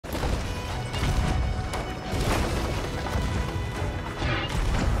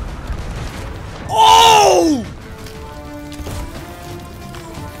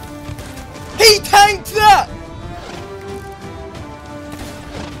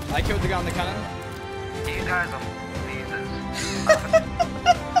I killed the guy on the cannon. You guys are losers.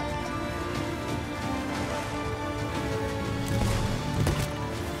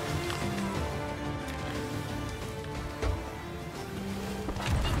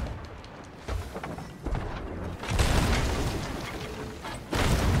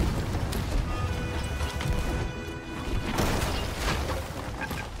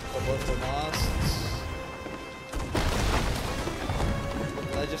 Both the masts.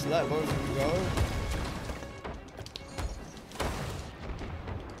 Did I just let both of them go?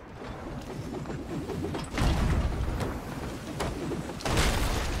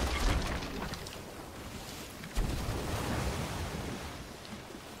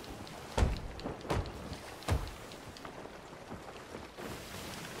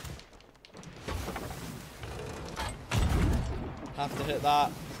 Have to hit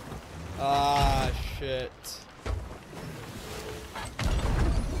that. Ah, shit.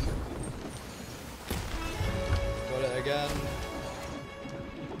 Got it again.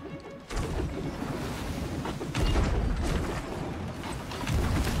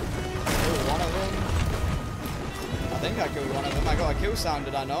 Killed one of them. I think I killed one of them. I got a kill sound,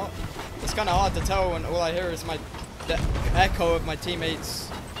 did I not? It's kind of hard to tell when all I hear is the echo of my teammates'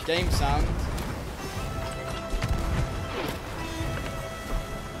 game sound.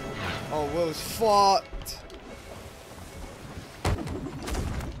 Oh, Will's fucked.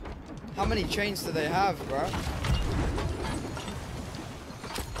 How many chains do they have, bro?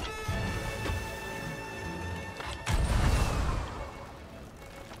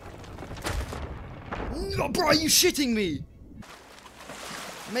 No, bro, are you shitting me?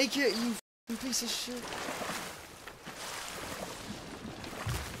 Make it, you f***ing piece of shit.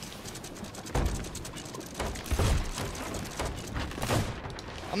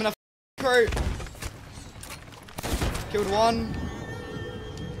 I'm gonna crew. Killed one.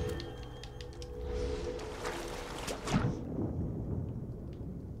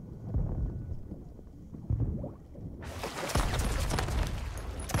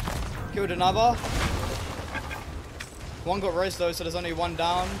 Killed another. One got raised though, so there's only one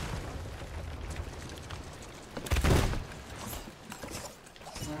down.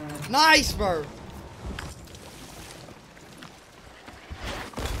 Nice, bro.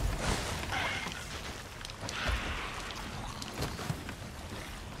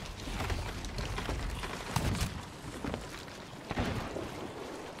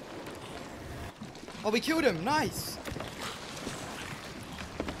 Oh, we killed him. Nice.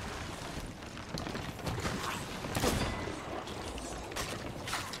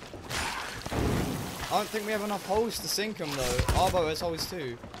 I don't think we have enough holes to sink him though. Arbo has holes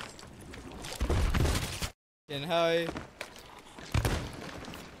too. In hey.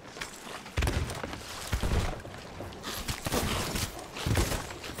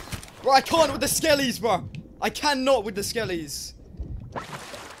 Bro, I can't with the skellies, bro. I cannot with the skellies.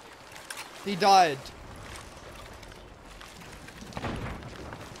 He died.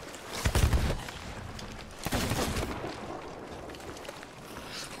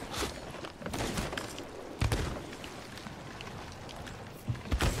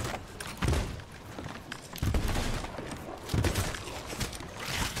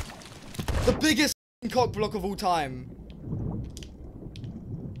 The biggest cock block of all time.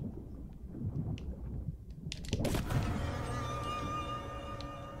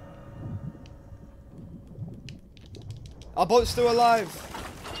 Our boat's still alive.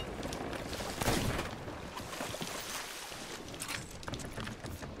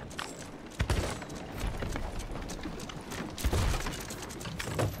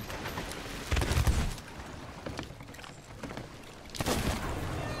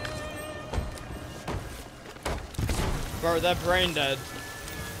 Bro, they're brain dead.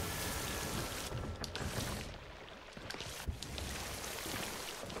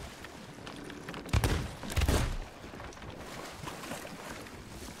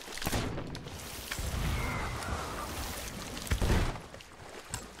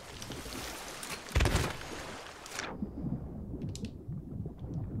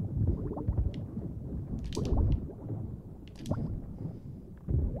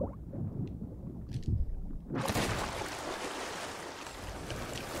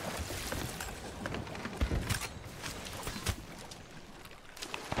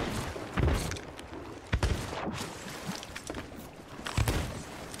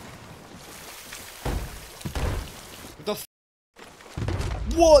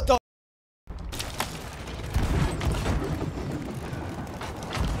 What the?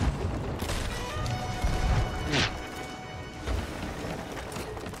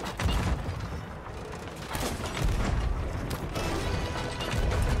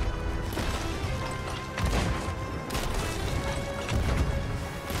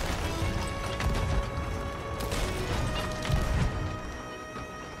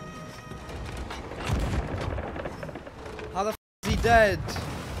 dead.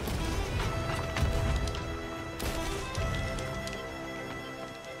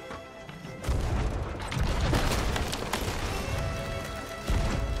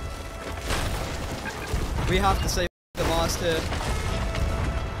 We have to save the mast here.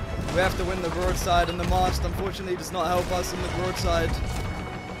 We have to win the broadside, and the mast unfortunately does not help us in the broadside.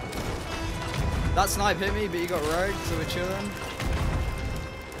 That snipe hit me, but he got rogued, so we're chilling.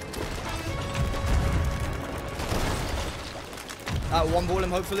 One ball him,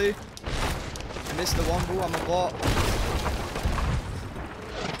 hopefully. I missed the one ball, I'm a bot.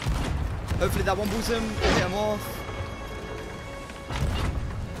 Hopefully that one balls him, hit him off.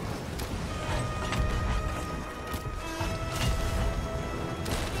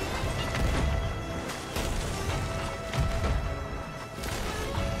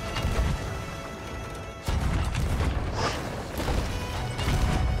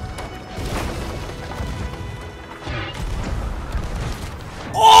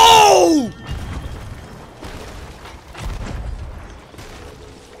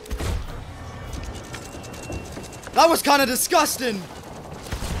 That was kind of disgusting.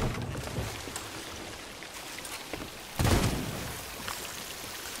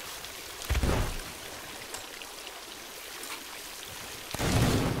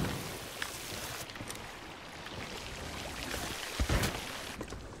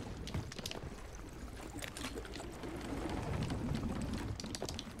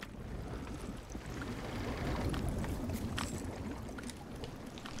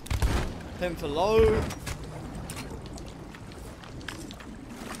 Him for low.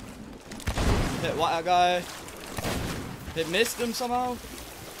 Hit white guy. It missed him somehow.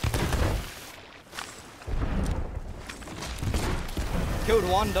 Killed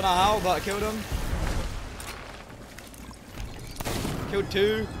one, don't know how, but I killed him. Killed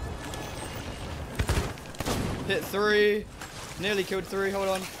two. Hit three. Nearly killed three, hold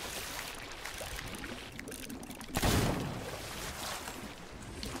on.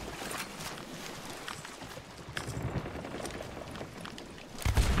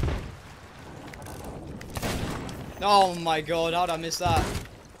 Oh my god, how'd I miss that?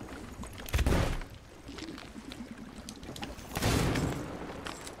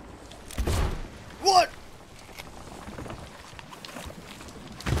 What?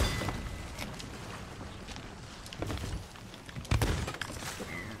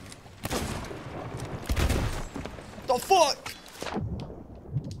 The fuck?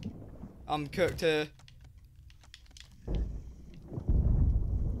 I'm cooked here.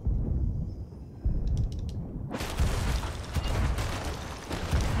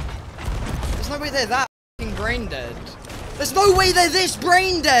 There's no way they're that fucking brain dead. There's no way they're this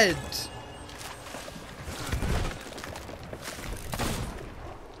brain dead!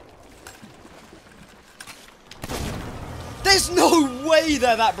 There's no way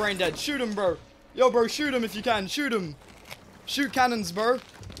they're that brain dead. Shoot him, bro. Yo, bro, shoot him if you can. Shoot him. Shoot cannons, bro.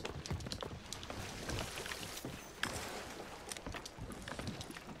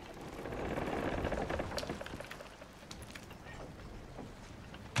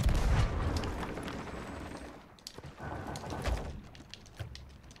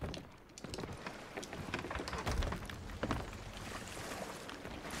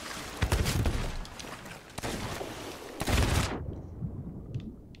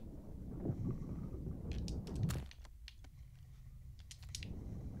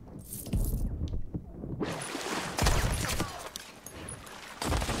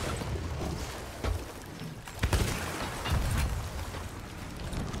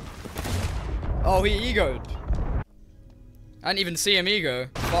 Oh, he egoed. I didn't even see him ego.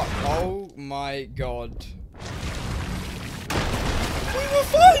 Fuck. Oh my god. We were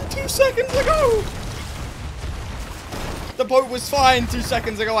fine 2 seconds ago! The boat was fine 2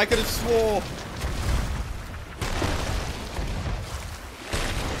 seconds ago, I could have swore.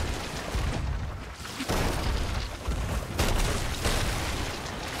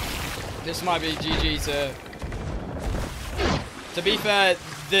 This might be GG to be fair,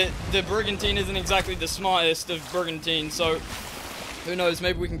 the Brigantine isn't exactly the smartest of Brigantines, so who knows,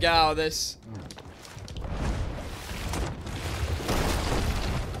 maybe we can get out of this.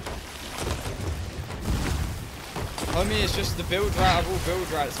 Homie is just the build rat of all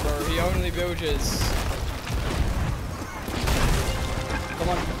build rats, bro. He only bilges. Come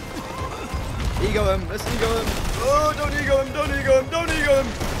on. Ego him. Let's ego him. Oh, don't ego him. Don't ego him. Don't ego him.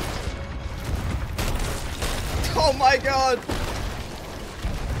 Oh my god.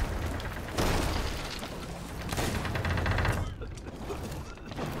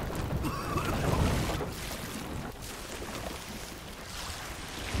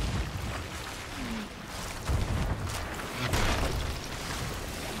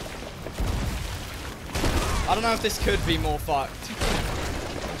 I don't know if this could be more fucked.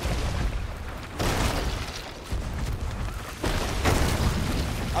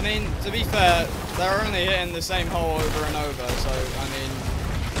 I mean, to be fair, they're only hitting the same hole over and over, so, I mean...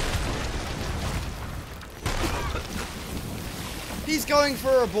 He's going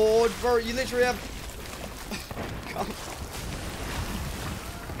for a board, bro, you literally have...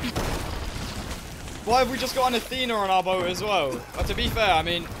 Why have we just got an Athena on our boat as well? But to be fair, I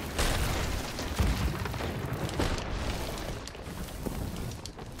mean...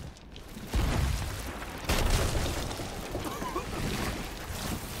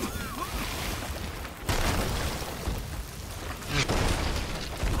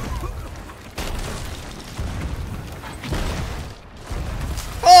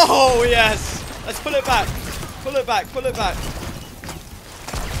 Oh, yes! Let's pull it back. Pull it back, pull it back.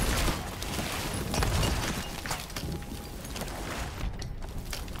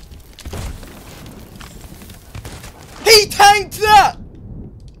 He tanked that!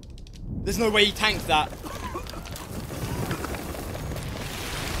 There's no way he tanked that.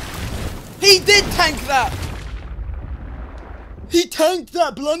 He did tank that! He tanked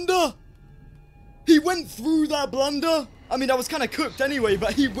that blunder! He went through that blunder! I mean, I was kind of cooked anyway,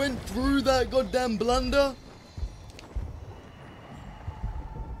 but he went through that goddamn blunder.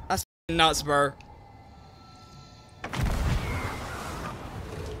 That's nuts, bro.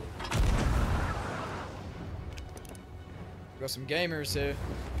 Got some gamers here.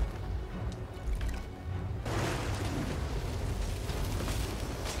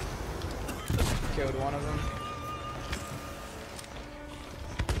 Killed one of them.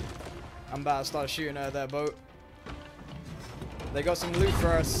 I'm about to start shooting at their boat. They got some loot for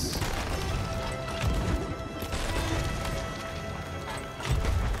us.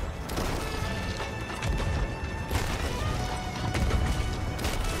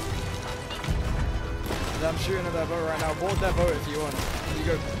 Yeah, I'm shooting at that boat right now. Board that boat if you want. You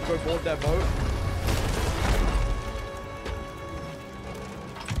go board that boat.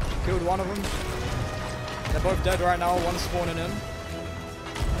 Killed one of them. They're both dead right now. One's spawning in.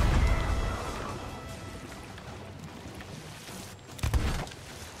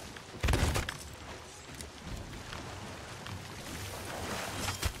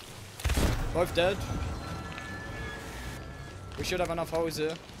 Both dead. We should have enough holes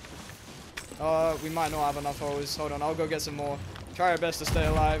here. We might not have enough holes. Hold on, I'll go get some more. Try our best to stay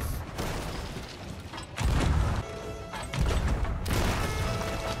alive.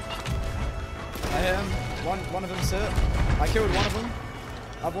 I hit him. One of them's hit. I killed one of them.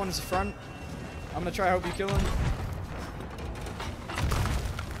 Other one's the front. I'm gonna try to help you kill him.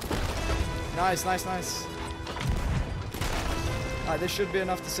 Nice, nice, nice. Alright, this should be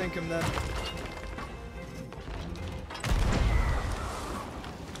enough to sink him then.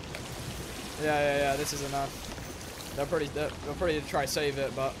 Yeah, this is enough. They'll probably try to save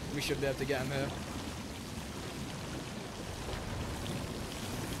it, but we should be able to get him here.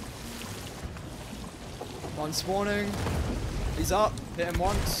 One spawning. He's up. Hit him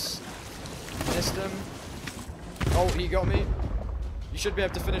once. Missed him. Oh, he got me. You should be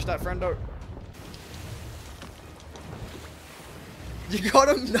able to finish that, friendo. You got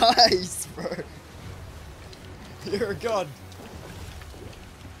him? Nice, bro. You're a god.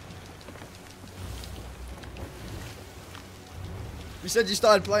 You said you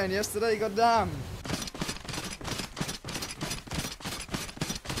started playing yesterday? Goddamn.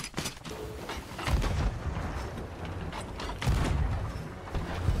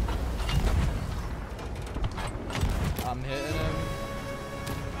 I'm hitting him.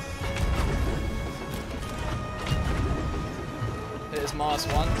 Hit his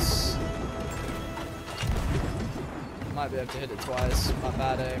mast once. Might be able to hit it twice. My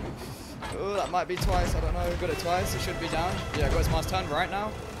bad aim. Oh, that might be twice. I don't know. Got it twice. It should be down. Yeah, got his mast turned right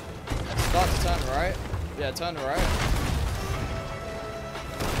now. Start to turn right. Yeah, turn right.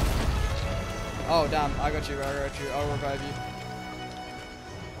 Oh, damn. I got you. I got you. I'll revive you.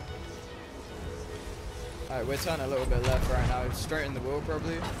 Alright, we're turning a little bit left right now. Straight in the wheel,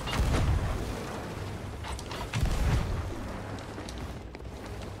 probably.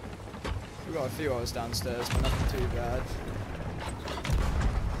 We got a few holes downstairs, but nothing too bad.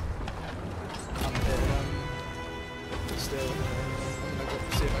 I'm hitting them. Still. I'm gonna go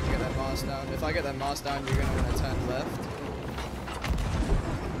see if I can get that mast down. If I get that mast down, you're gonna want to turn left.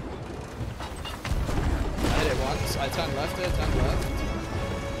 I hit it once. I turned left here, turned left.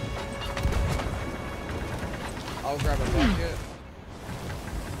 I'll grab a bucket.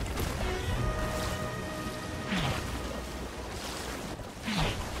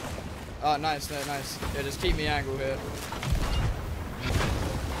 Oh, nice, nice. Yeah, just keep me angle here.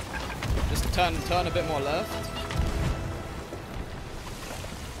 Just turn a bit more left.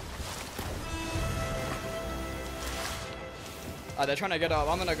 They're trying to get up.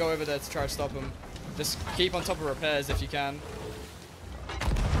 I'm gonna go over there to try to stop them. Just keep on top of repairs if you can.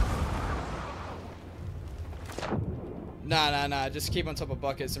 Nah. Just keep on top of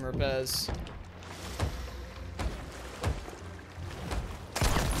buckets and repairs.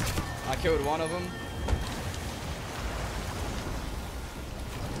 I killed one of them.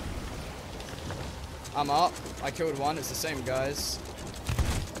 I'm up. I killed one. It's the same guys.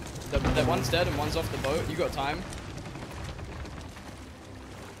 The one's dead and one's off the boat. You got time.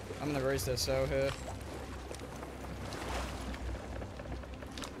 I'm gonna raise their cell here.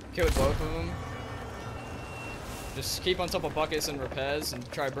 Killed both of them. Just keep on top of buckets and repairs and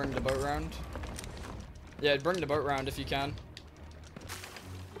try to bring the boat round. Yeah, bring the boat round if you can.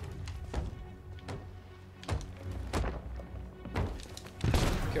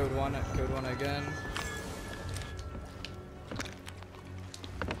 Killed one again.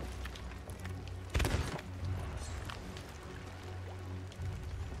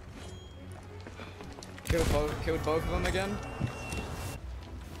 Killed both of them again.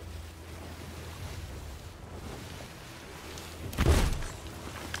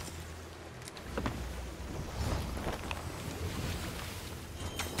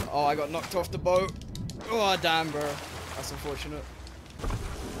 Oh, I got knocked off the boat. Oh, damn, bro. That's unfortunate.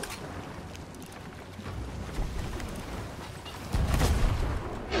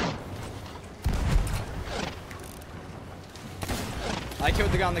 I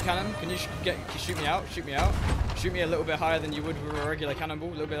killed the guy on the cannon. Can you shoot me out? Shoot me out. Shoot me a little bit higher than you would with a regular cannonball.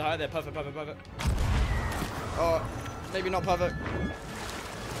 A little bit higher. There. Perfect. Oh, maybe not perfect.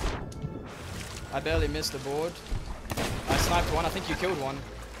 I barely missed the board. I sniped one. I think you killed one.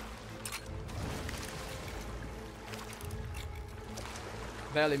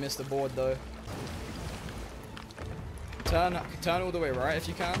 Barely missed the board though. Turn all the way right if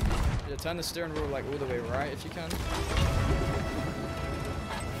you can. Yeah, turn the steering wheel like all the way right if you can.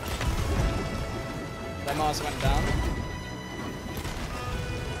 That Mars went down.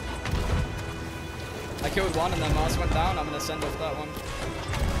 I killed one and then Mars went down. I'm gonna send off that one.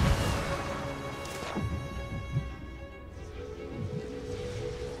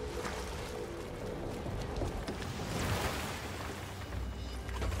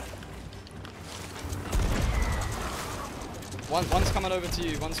 One's coming over to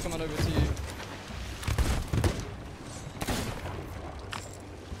you. One's coming over to you.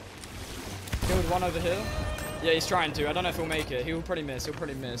 Killed one over here. Yeah, he's trying to. I don't know if he'll make it. He'll probably miss.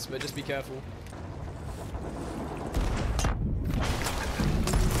 But just be careful.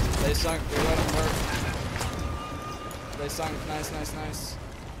 They sunk. They let him work. They sunk. Nice.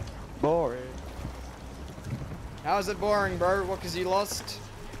 Boring. How is it boring, bro? What, cause you lost?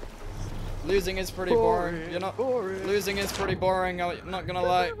 Losing is pretty boring. You're not boring. Losing is pretty boring. I'm not gonna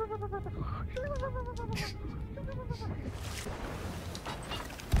lie.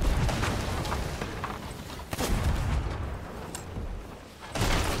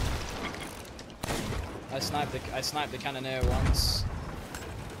 I sniped the cannoneer once.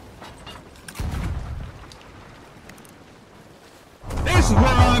 This is where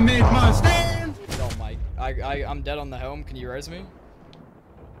I made my stand. Oh my! I'm dead on the helm. Can you raise me?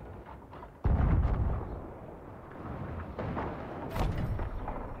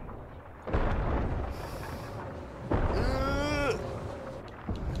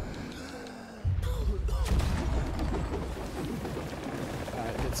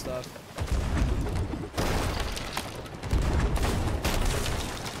 Alright, good stuff.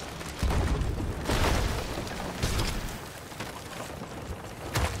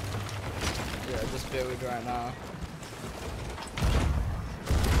 Build right now.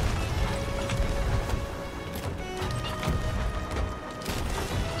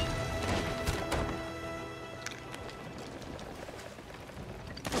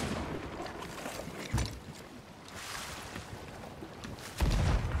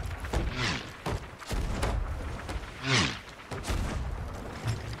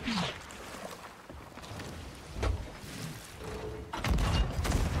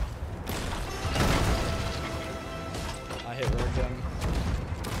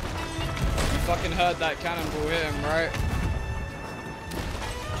 Fucking heard that cannonball hit him, right?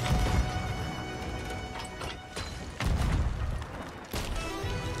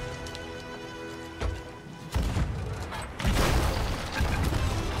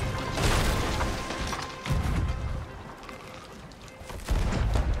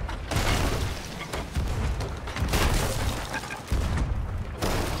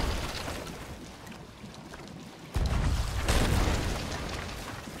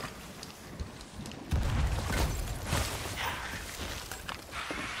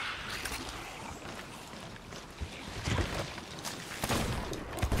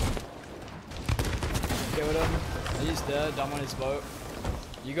 Killed him. He's dead. I'm on his boat.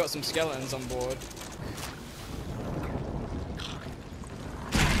 You got some skeletons on board.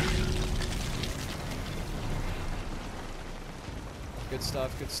 Good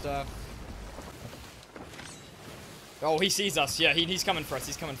stuff, good stuff. Oh, he sees us. Yeah, he's coming for us.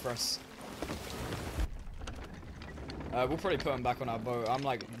 He's coming for us. We'll probably put him back on our boat. I'm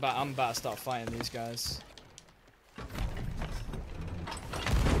about to start fighting these guys.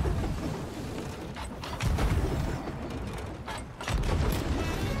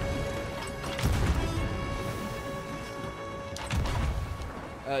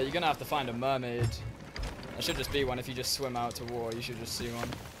 You're gonna have to find a mermaid. There should just be one if you just swim out to war. You should just see one.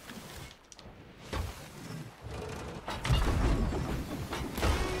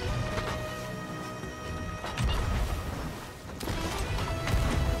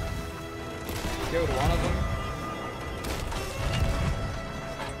 Killed one of them.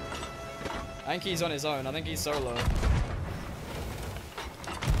 I think he's on his own. I think he's solo.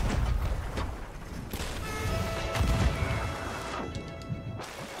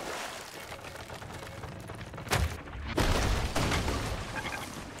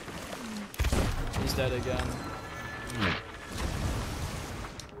 He's dead again.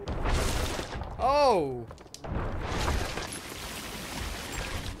 Oh!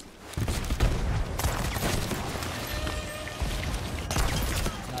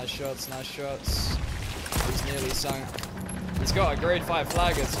 Nice shots, nice shots. He's nearly sunk. He's got a grade 5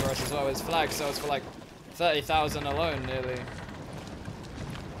 flaggers for us as well. His flag sells for like 30,000 alone, nearly.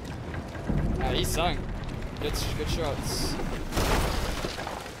 Yeah, he's sunk. Good shots.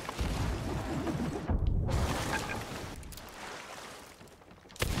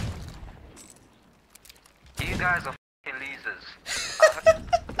 You guys are f***ing losers.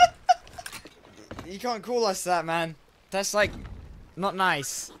 You can't call us that, man. That's like not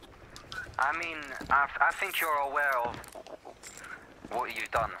nice. I mean, I think you're aware of what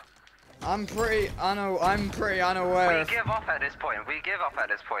you've done. I'm pretty unaware. We give up at this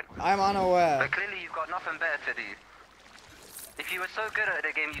point. I'm unaware. But clearly you've got nothing better to do. If you were so good at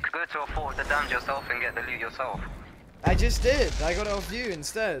the game, you could go to a fort to damage yourself and get the loot yourself. I just did. I got it off you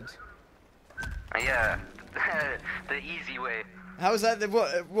instead. Yeah, the easy way. How's that?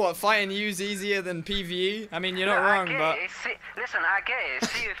 What? Fighting you's easier than PvE? I mean, you're not wrong, but listen, I get it.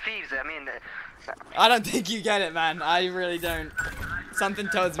 It's Sea of Thieves. I mean, I don't think you get it, man. I really don't. Something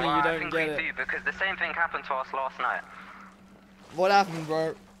tells me you don't I think get we it. do, because the same thing happened to us last night. What happened,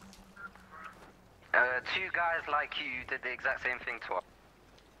 bro? Two guys like you did the exact same thing to us.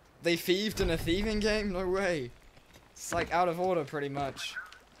 They thieved in a thieving game? No way. It's like out of order, pretty much.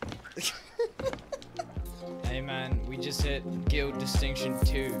 Hey man, we just hit Guild Distinction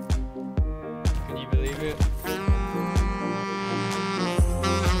 2. Can you believe it?